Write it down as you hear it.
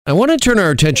I want to turn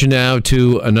our attention now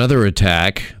to another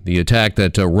attack, the attack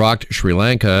that rocked Sri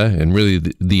Lanka and really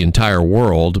the entire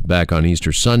world back on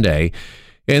Easter Sunday.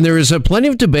 And there is plenty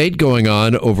of debate going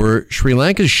on over Sri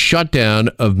Lanka's shutdown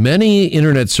of many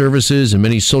internet services and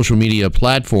many social media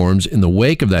platforms in the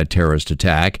wake of that terrorist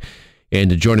attack.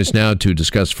 And to join us now to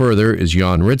discuss further is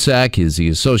Jan Ritzak. He's the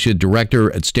Associate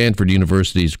Director at Stanford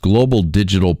University's Global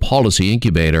Digital Policy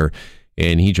Incubator,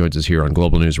 and he joins us here on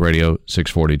Global News Radio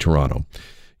 640 Toronto.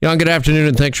 Jan, good afternoon,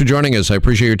 and thanks for joining us. I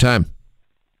appreciate your time.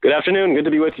 Good afternoon. Good to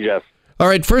be with you, Jeff. All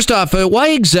right, first off, why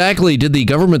exactly did the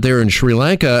government there in Sri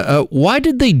Lanka, why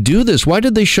did they do this? Why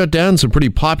did they shut down some pretty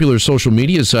popular social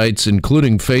media sites,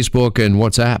 including Facebook and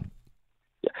WhatsApp?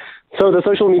 So the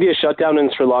social media shutdown in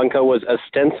Sri Lanka was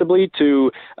ostensibly to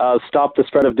stop the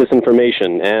spread of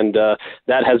disinformation, and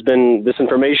that has been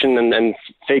disinformation and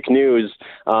fake news,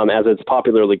 as it's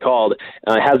popularly called,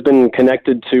 has been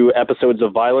connected to episodes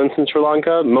of violence in Sri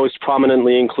Lanka, most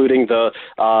prominently including the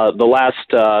last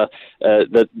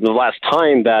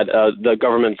time that the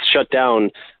government shut down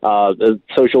the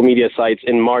social media sites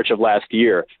in March of last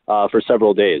year for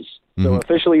several days. So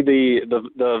officially,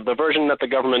 the version that the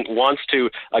government wants to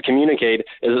communicate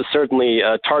is certainly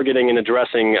targeting and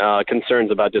addressing concerns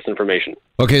about disinformation.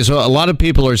 Okay, so a lot of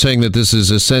people are saying that this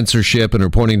is a censorship and are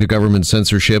pointing to government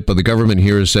censorship, but the government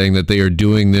here is saying that they are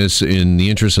doing this in the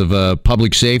interest of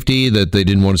public safety, that they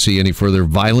didn't want to see any further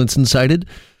violence incited.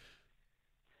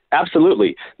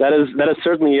 Absolutely. That is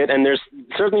certainly it, and there's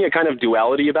certainly a kind of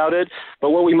duality about it.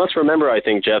 But what we must remember, I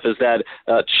think, Jeff, is that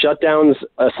shutdowns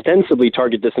ostensibly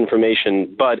target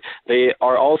disinformation, but they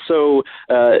are also,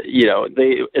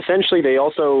 they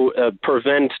also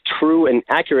prevent true and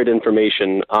accurate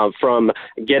information from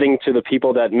getting to the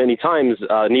people that many times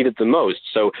need it the most.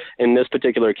 So in this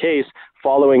particular case,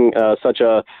 following such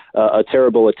a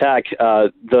terrible attack,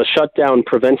 the shutdown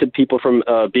prevented people from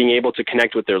being able to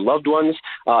connect with their loved ones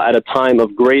at a time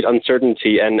of great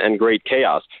uncertainty and great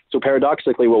chaos. So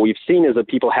paradoxically, what we've seen is that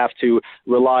people have to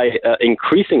rely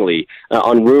increasingly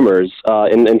on rumors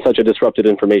in such a disrupted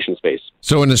information space.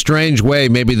 So in a strange way,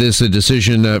 maybe this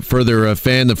decision further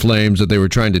fanned the flames that they were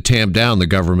trying to tamp down the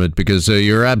government, because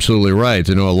you're absolutely right.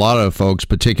 You know, a lot of folks,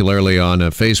 particularly on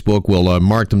Facebook, will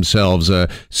mark themselves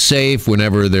safe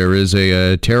whenever there is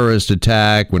a terrorist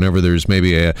attack, whenever there's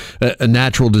maybe a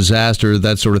natural disaster,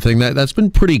 that sort of thing. That's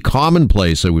been pretty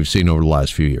commonplace that we've seen over the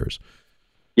last few years.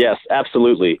 Yes,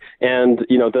 absolutely. And,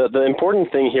 the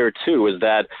important thing here, too, is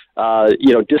that,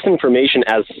 disinformation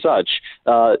as such,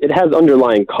 it has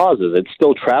underlying causes. It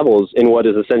still travels in what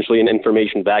is essentially an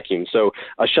information vacuum. So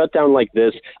a shutdown like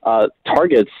this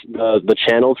targets the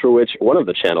channel through which, one of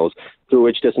the channels through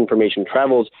which disinformation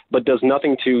travels, but does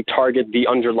nothing to target the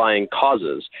underlying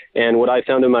causes. And what I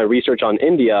found in my research on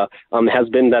India has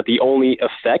been that the only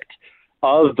effect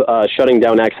of shutting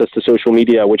down access to social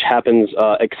media, which happens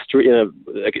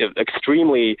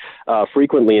extremely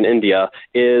frequently in India,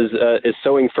 is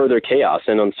sowing further chaos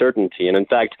and uncertainty. And in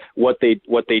fact, what they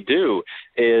do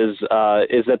is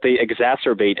that they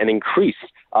exacerbate and increase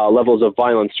levels of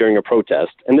violence during a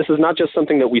protest. And this is not just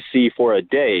something that we see for a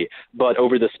day, but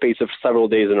over the space of several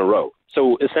days in a row.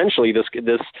 So essentially, this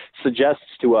suggests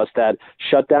to us that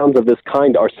shutdowns of this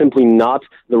kind are simply not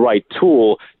the right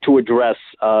tool to address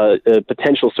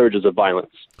potential surges of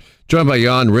violence. Joined by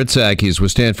Jan Ritzak, he's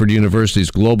with Stanford University's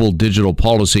Global Digital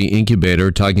Policy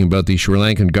Incubator, talking about the Sri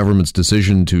Lankan government's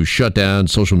decision to shut down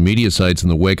social media sites in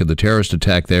the wake of the terrorist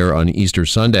attack there on Easter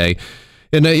Sunday.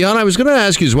 And Jan, I was going to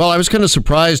ask you as well, I was kind of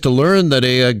surprised to learn that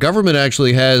a government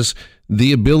actually has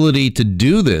the ability to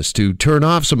do this, to turn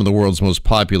off some of the world's most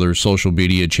popular social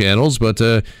media channels, but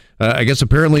I guess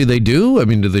apparently they do. I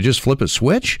mean, do they just flip a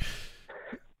switch?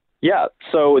 Yeah,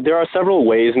 so there are several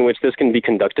ways in which this can be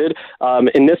conducted.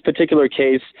 In this particular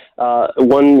case,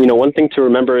 one thing to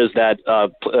remember is that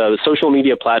social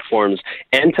media platforms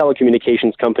and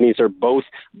telecommunications companies are both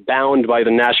bound by the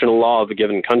national law of a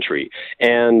given country,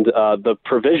 and the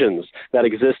provisions that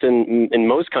exist in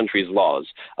most countries' laws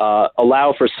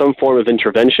allow for some form of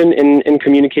intervention in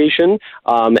communication.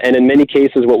 And in many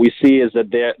cases, what we see is that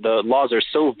the laws are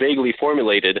so vaguely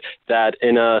formulated that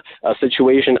in a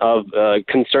situation of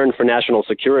concern for national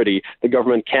security, the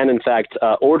government can, in fact,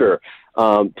 order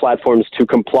platforms to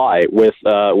comply with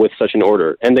such an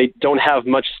order, and they don't have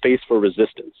much space for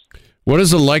resistance. What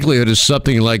is the likelihood of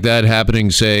something like that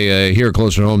happening, say, here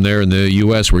closer to home there in the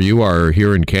U.S. where you are, or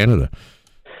here in Canada?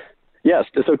 Yes.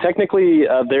 So technically,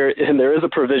 there is a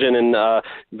provision in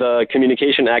the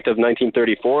Communication Act of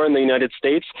 1934 in the United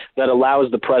States that allows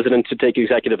the president to take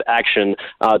executive action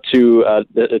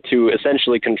to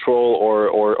essentially control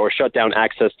or shut down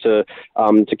access to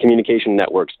communication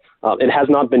networks. It has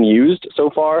not been used so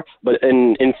far, but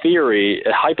in theory,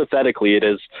 hypothetically, it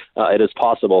is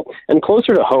possible. And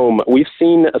closer to home, we've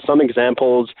seen some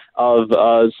examples of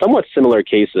somewhat similar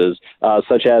cases,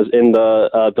 such as in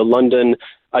the London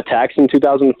attacks in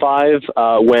 2005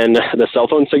 when the cell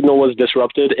phone signal was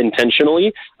disrupted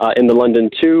intentionally in the London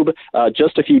Tube.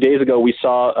 Just a few days ago, we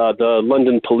saw the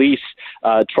London police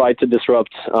try to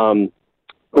disrupt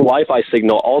Wi-Fi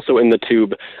signal also in the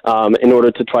tube in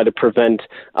order to try to prevent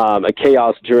a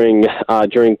chaos during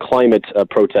climate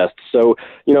protests. So,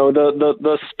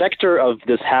 the specter of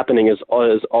this happening is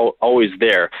always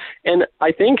there. And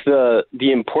I think the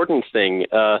important thing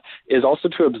is also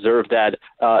to observe that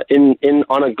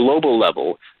on a global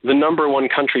level, the number one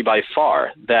country by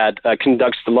far that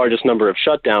conducts the largest number of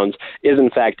shutdowns is in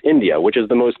fact India, which is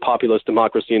the most populous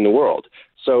democracy in the world.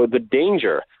 So the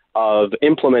danger of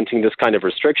implementing this kind of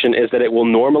restriction is that it will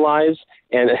normalize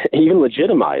and even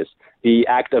legitimize the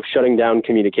act of shutting down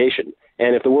communication.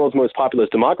 And if the world's most populous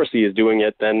democracy is doing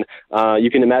it, then you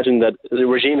can imagine that the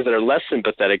regimes that are less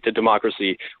sympathetic to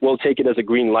democracy will take it as a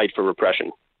green light for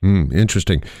repression.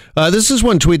 Interesting. This is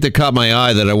one tweet that caught my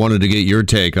eye that I wanted to get your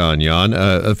take on, Jan.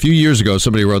 A few years ago,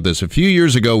 somebody wrote this. A few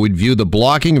years ago, we'd view the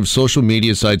blocking of social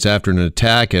media sites after an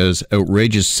attack as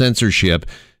outrageous censorship.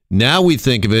 Now we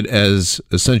think of it as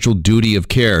essential duty of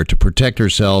care to protect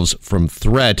ourselves from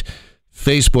threat.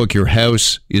 Facebook, your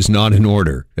house is not in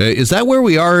order. Is that where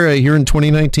we are here in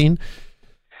 2019?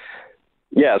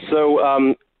 Yeah,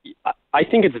 so I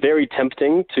think it's very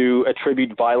tempting to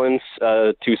attribute violence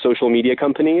to social media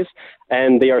companies,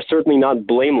 and they are certainly not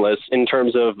blameless in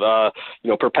terms of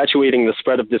perpetuating the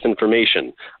spread of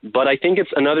disinformation. But I think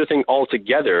it's another thing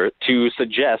altogether to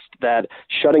suggest that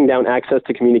shutting down access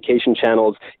to communication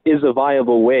channels is a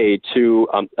viable way to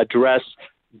address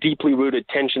deeply rooted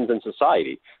tensions in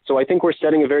society. So I think we're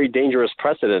setting a very dangerous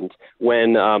precedent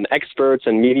when experts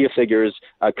and media figures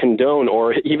condone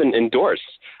or even endorse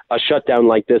a shutdown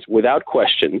like this without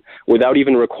question, without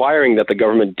even requiring that the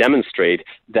government demonstrate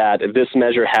that this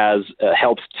measure has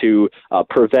helped to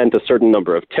prevent a certain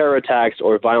number of terror attacks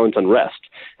or violent unrest.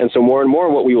 And so more and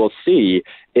more what we will see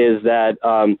is that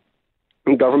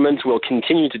governments will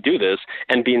continue to do this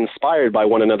and be inspired by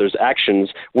one another's actions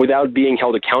without being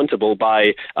held accountable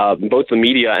by both the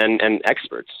media and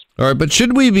experts. All right, but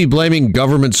should we be blaming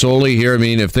government solely here? I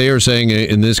mean, if they are saying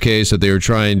in this case that they are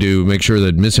trying to make sure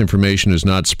that misinformation is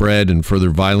not spread and further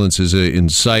violence is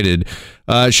incited,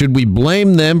 should we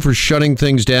blame them for shutting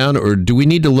things down, or do we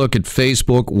need to look at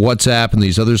Facebook, WhatsApp, and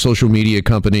these other social media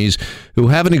companies who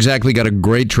haven't exactly got a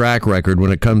great track record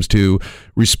when it comes to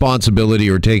responsibility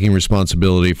or taking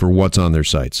responsibility for what's on their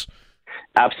sites?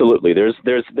 Absolutely.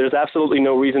 There's absolutely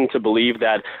no reason to believe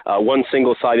that one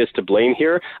single side is to blame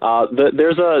here.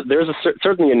 There's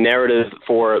certainly a narrative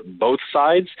for both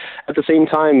sides. At the same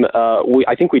time,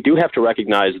 I think we do have to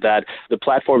recognize that the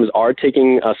platforms are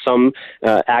taking some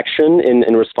action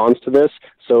in response to this.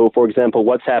 So, for example,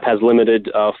 WhatsApp has limited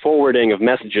forwarding of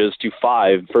messages to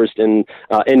 5, first in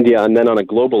India and then on a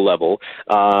global level.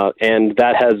 And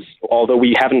that has, although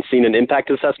we haven't seen an impact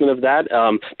assessment of that,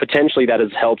 potentially that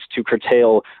has helped to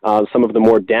curtail some of the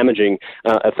more damaging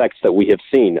effects that we have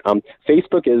seen.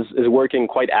 Facebook is working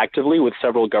quite actively with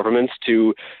several governments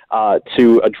to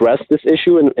address this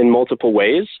issue in multiple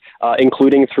ways,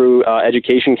 including through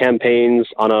education campaigns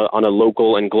on a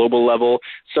local and global level.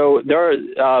 So there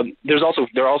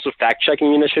are also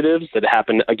fact-checking initiatives that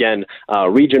happen, again,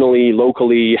 regionally,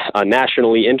 locally,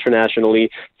 nationally,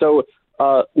 internationally. So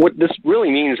what this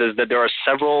really means is that there are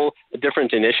several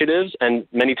different initiatives, and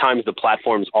many times the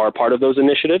platforms are part of those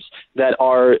initiatives that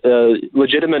are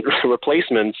legitimate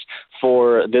replacements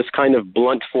for this kind of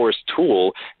blunt force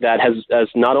tool that has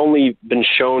not only been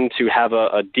shown to have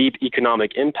a deep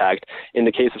economic impact. In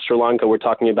the case of Sri Lanka, we're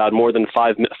talking about more than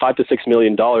 $5 to $6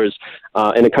 million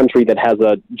in a country that has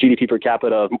a GDP per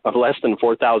capita of less than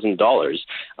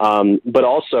 $4,000, but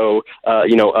also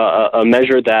a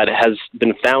measure that has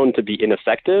been found to be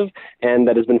ineffective and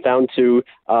that has been found to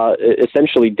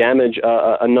essentially damage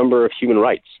a number of human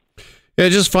rights. Yeah,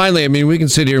 just finally, I mean, we can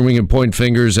sit here and we can point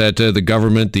fingers at the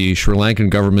government, the Sri Lankan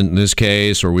government in this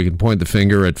case, or we can point the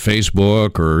finger at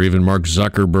Facebook or even Mark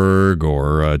Zuckerberg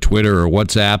or Twitter or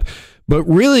WhatsApp. But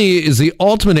really, is the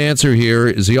ultimate answer here,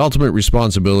 is the ultimate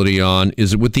responsibility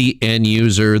is it with the end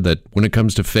user, that when it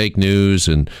comes to fake news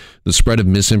and the spread of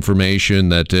misinformation,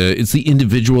 that it's the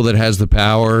individual that has the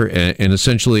power and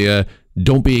essentially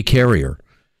don't be a carrier?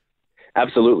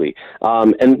 Absolutely.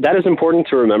 And that is important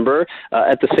to remember.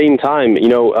 At the same time,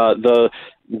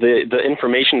 the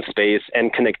information space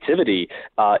and connectivity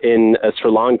in Sri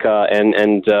Lanka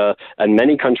and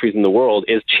many countries in the world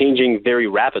is changing very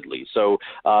rapidly. So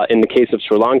in the case of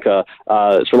Sri Lanka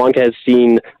has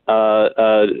seen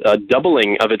a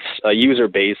doubling of its user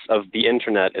base of the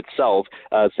internet itself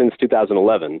since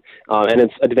 2011, and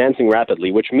it's advancing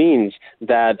rapidly, which means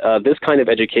that this kind of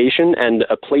education and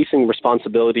placing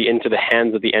responsibility into the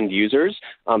hands of the end users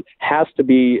has to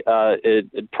be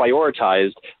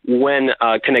prioritized when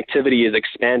connectivity is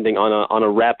expanding on a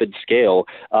rapid scale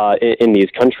in these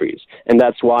countries. And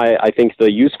that's why I think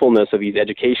the usefulness of these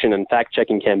education and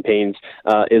fact-checking campaigns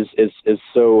is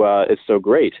so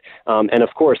great. And of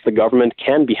course, the government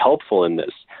can be helpful in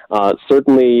this.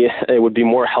 Certainly, it would be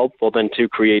more helpful than to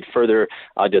create further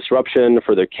disruption,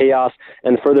 further chaos,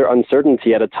 and further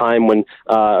uncertainty at a time when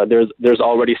there's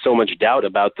already so much doubt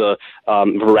about the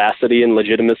veracity and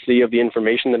legitimacy of the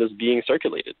information that is being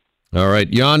circulated. All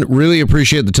right, Jan, really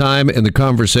appreciate the time and the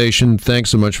conversation. Thanks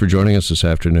so much for joining us this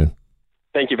afternoon.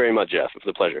 Thank you very much, Jeff. It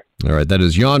was a pleasure. All right, that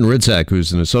is Jan Ridzak,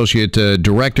 who's an associate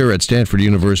director at Stanford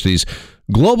University's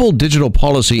Global Digital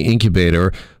Policy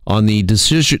Incubator, on the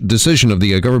decision of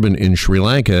the government in Sri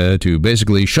Lanka to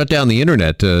basically shut down the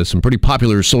internet, some pretty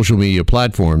popular social media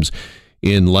platforms,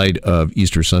 in light of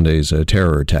Easter Sunday's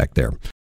terror attack there.